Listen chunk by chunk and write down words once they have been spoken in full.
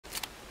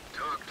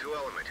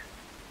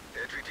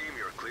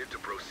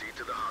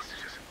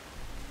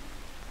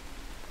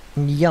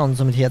Ja, und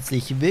somit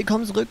herzlich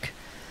willkommen zurück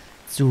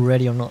zu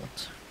Ready or Not.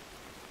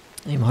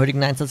 Im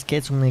heutigen Einsatz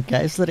geht es um eine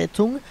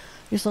Geiselrettung.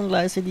 Wir sollen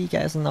leise die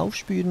Geiseln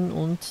aufspüren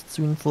und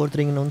zu ihnen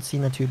vordringen und sie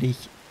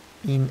natürlich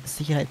in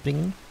Sicherheit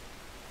bringen.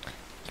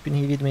 Ich bin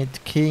hier wieder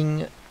mit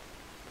King,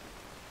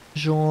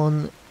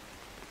 John,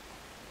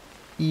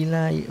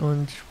 Eli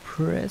und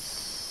Prescott.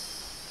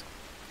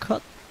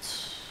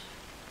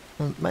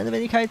 Und meine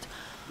Wenigkeit.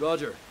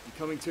 Roger,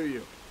 coming to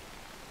you.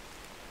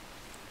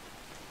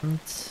 Und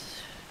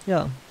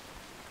ja,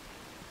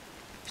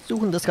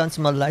 versuchen das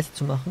Ganze mal leise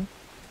zu machen.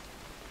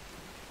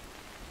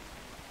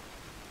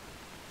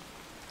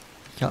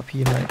 Ich habe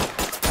hier mal.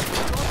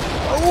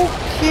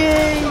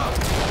 Okay.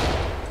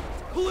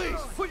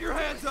 Police, put your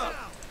hands up.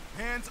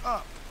 Hands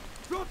up.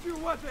 Drop your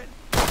weapon.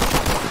 On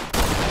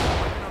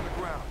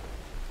the ground.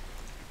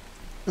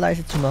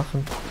 Leise zu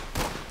machen.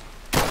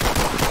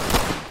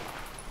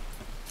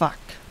 Fuck.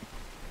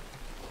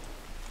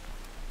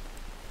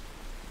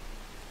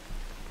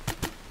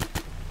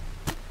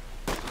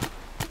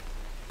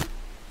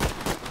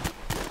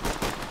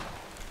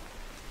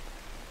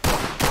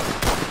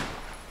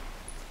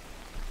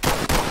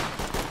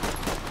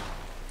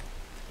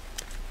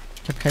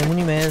 Ich habe keine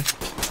Muni mehr.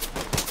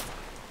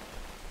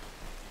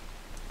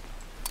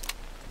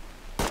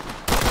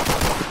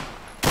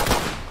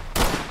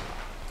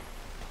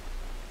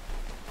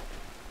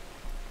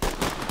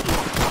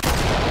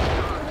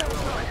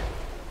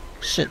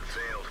 Shit.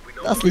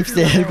 Das lief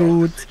sehr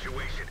gut.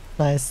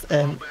 Nice.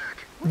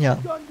 Ja.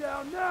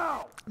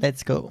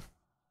 Let's go.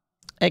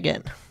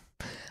 Again.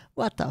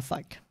 What the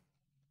fuck.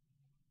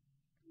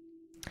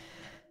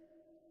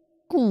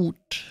 Gut.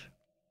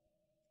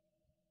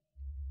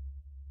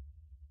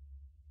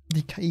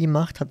 Die KI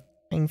macht halt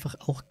einfach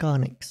auch gar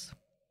nichts.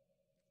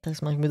 Das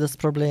ist manchmal das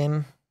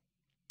Problem,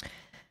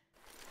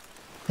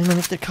 wenn man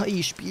mit der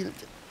KI spielt.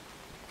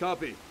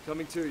 Copy,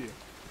 coming to you.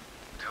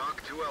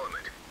 Talk to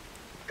element.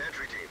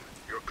 Entry team,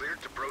 you're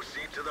cleared to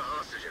proceed to the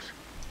hostages.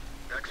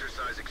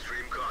 Exercise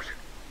extreme caution.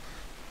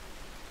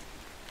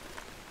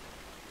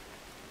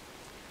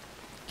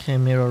 Okay,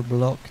 mirror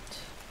blocked.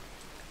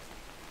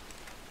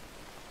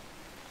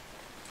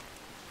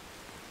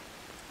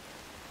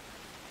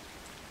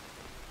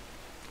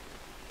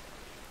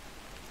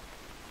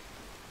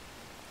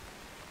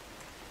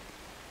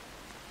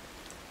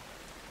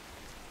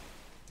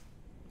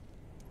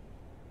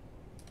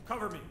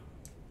 Cover me.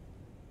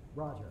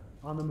 Roger,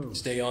 on the move.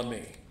 Stay on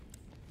me.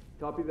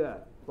 Copy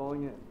that.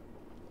 Falling in.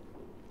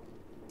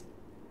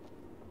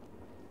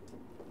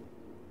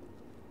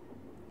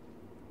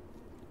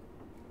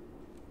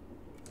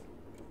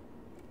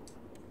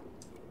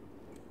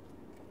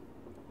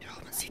 Ja,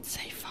 man sieht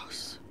safe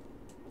aus.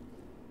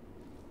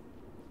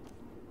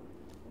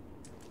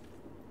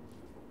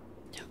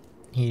 Ja,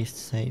 hier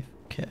ist safe.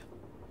 Okay.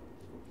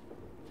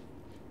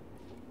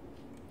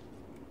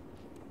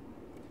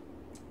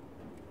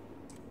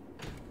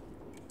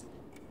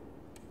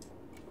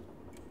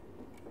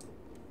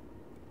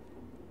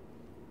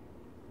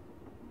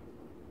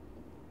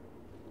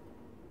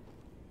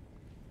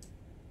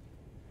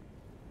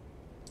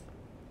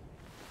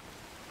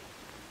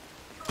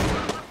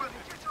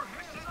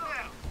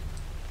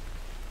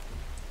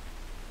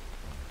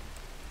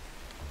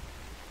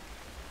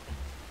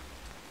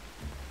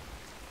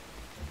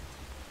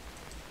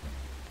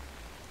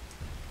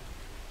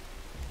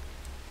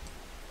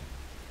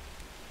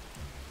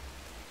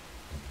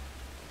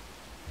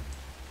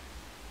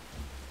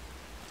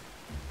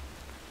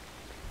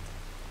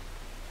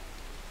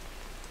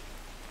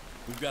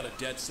 We've got a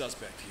dead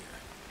suspect here.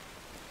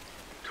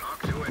 Talk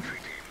to entry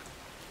team.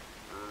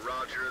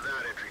 Roger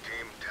that, entry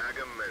team. Tag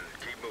him and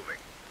keep moving.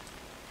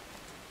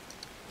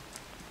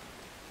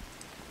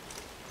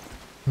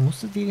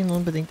 Musstet ihr ihn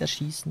unbedingt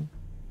erschießen?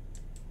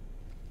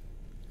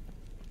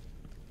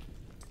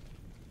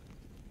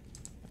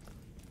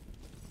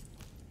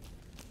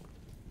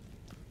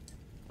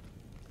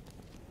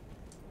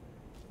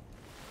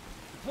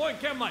 Deploying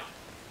chem light.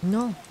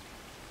 No.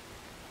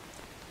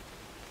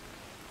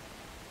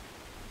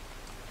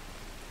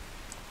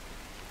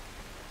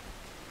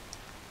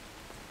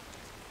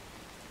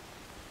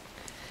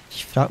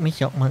 Ich frage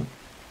mich, ob man,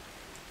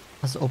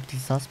 also ob die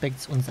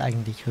Suspects uns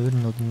eigentlich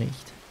hören oder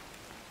nicht.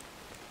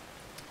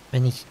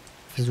 Wenn ich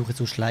versuche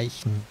zu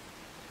schleichen.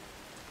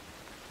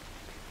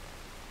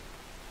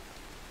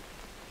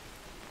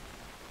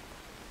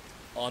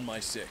 On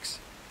my six.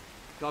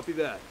 Copy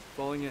that.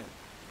 Falling in.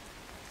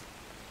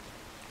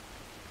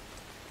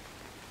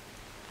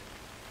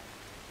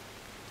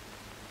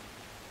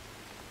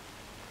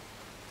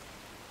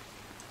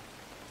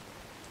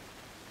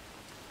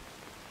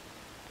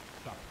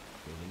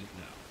 Filling it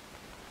now.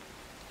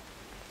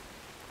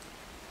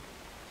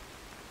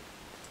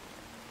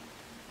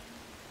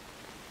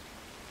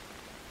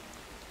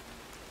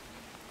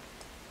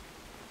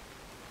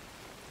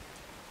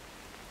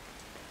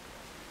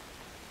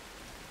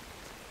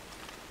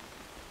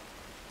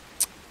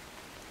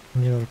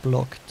 Mirror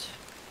blocked.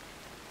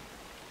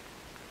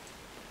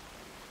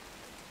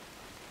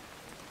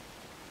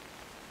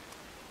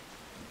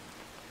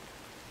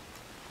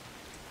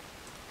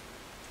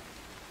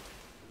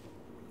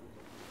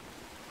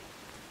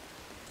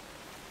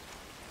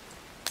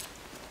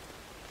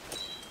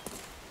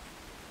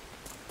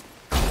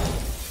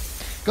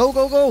 Go,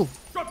 go, go!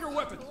 Drop your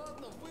weapon!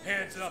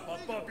 Hands up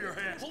above your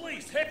head.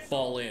 Police, head!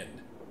 Fall in.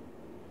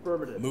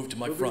 Affirmative. Move to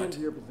my Moving front. into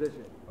your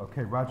position.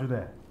 Okay, roger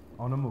that.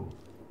 On the move.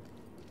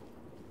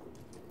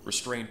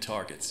 Restrain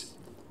targets.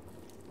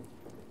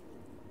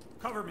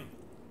 Cover me.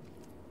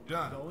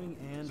 Done. Going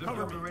and Zip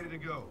Cover up me. and ready to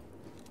go.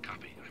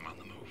 Copy. I'm on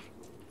the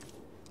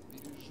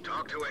move.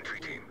 Talk to entry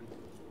team.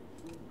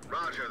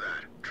 Roger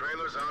that.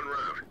 Trailers en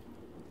route.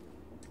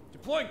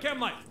 Deploying chem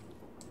light.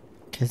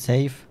 Okay,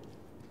 safe.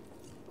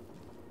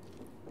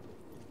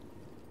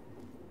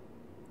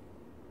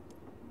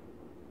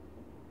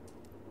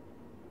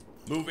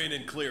 Move in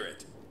and clear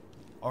it.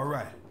 All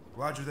right.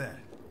 Roger that.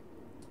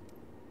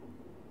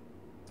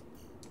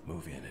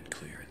 Move in and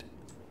clear it.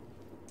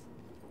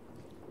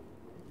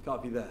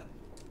 Copy that.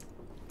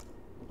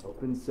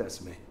 Open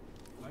sesame.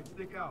 Light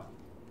stick out.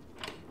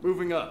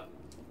 Moving up.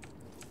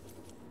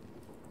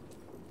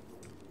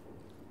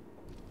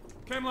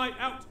 Chem light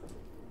out.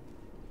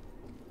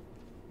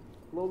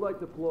 Low light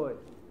deployed.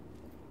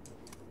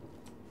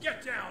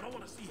 Get down! I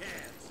want to see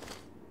hands!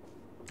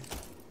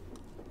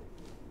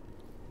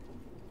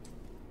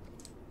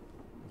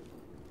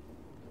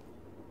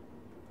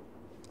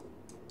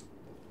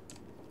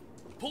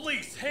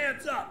 Police,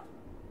 hands up!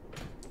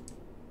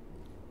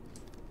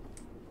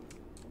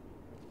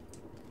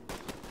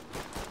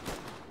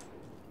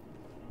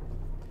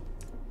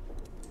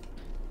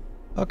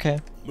 Okay.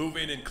 Move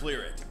in and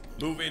clear it.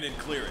 Move in and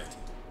clear it.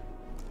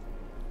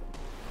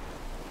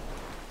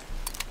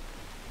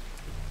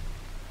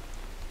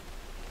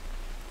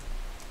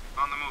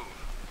 On the move.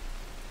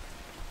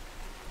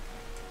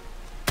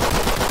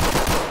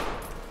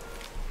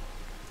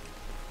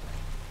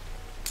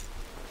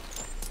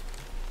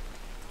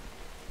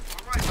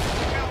 All right, light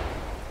stick out.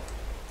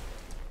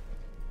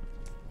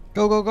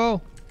 Go, go,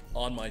 go!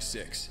 On my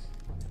 6.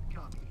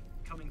 Copy.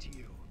 Coming to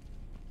you.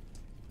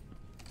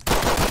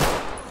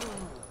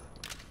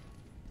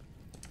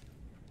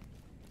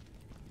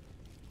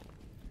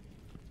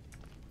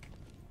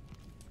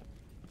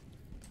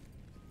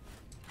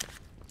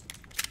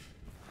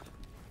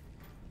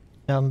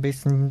 Wir haben ein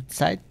bisschen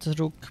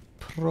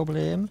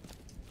Zeitdruckproblem.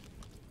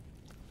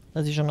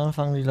 Dass sie schon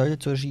anfangen, die Leute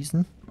zu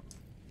erschießen.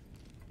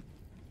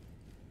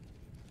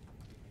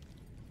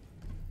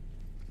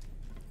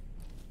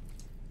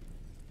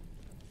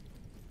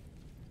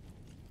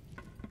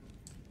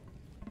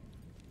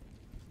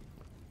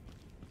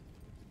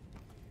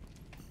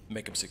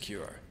 Make them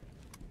secure.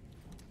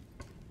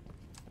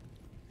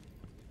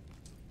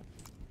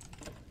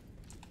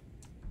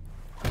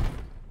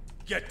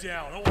 Get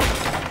down! I want to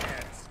see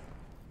hands!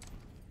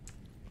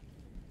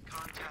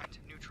 Contact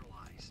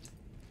neutralized.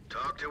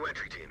 Talk to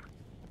entry team.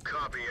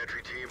 Copy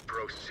entry team.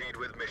 Proceed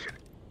with mission.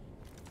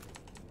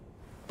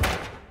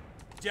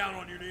 Down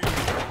on your knees!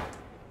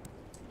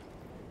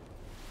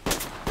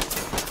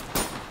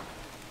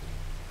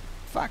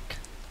 Fuck!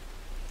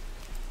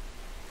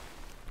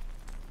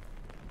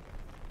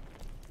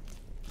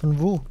 Von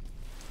wo?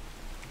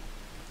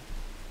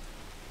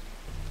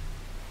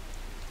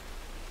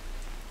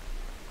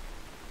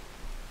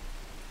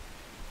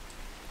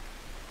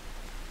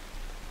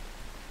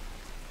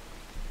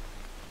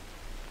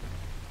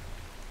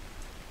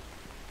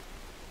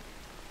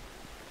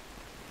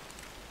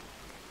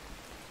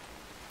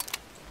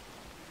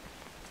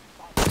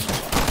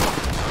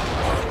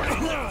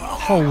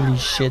 Holy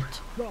shit.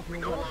 We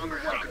no longer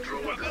have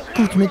control of this.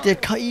 Gut, mit der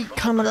KI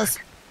kann man das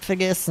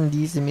vergessen,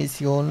 diese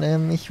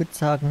Mission. Ich würde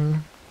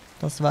sagen,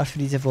 das war's für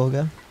diese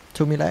Folge.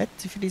 Tut mir leid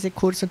für diese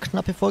kurze und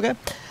knappe Folge.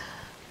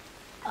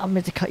 Aber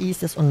mit der KI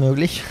ist das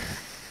unmöglich.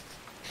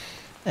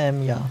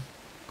 Ja.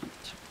 Gut.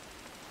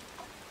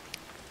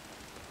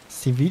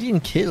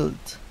 Civilian killed.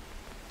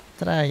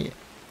 3.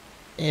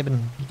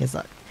 Eben, wie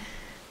gesagt.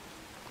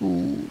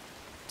 Gut.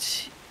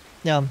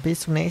 Ja,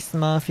 bis zum nächsten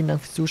Mal. Vielen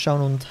Dank fürs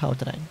Zuschauen und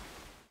haut rein.